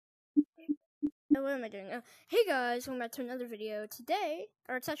what am I doing? Hey guys, welcome back to another video. Today,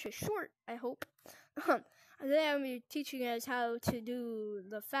 or it's actually short, I hope. Today I'm going to be teaching you guys how to do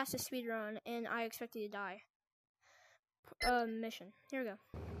the fastest speed run, and I Expect You to Die mission. Here we go.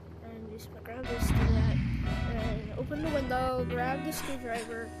 And just grab this, do that, and open the window, grab the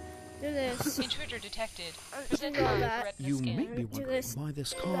screwdriver, do this. Intruder detected. Do all that. You may be wondering why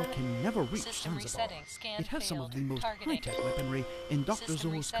this car can never reach System Zanzibar. resetting. Scan It has some of the failed. most Targeting. high-tech weaponry in Dr. System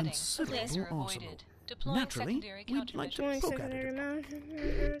Zo's resetting. considerable Laser arsenal. avoided. Deploying Naturally, secondary we'd like to countermeasures. poke at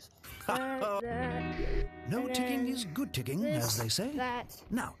it. No and ticking then is good ticking, this, as they say. that,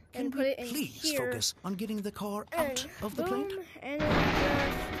 Now, can and put we it in please here, focus on getting the car and out of the boom, plate? and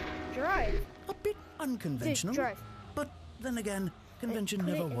then just drive. A bit unconventional, Drive. but then again, convention Put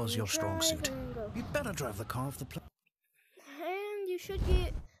it never in was your strong drive suit. and go. You'd better drive the car off the plate. And you should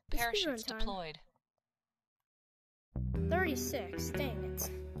get the speedrun Parachutes time. deployed. 36. Dang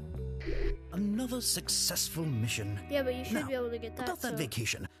it. Another successful mission. Yeah, but you should Now, be able to get that. About that so.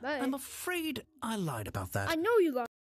 vacation, Bye. I'm afraid I lied about that. I know you lied.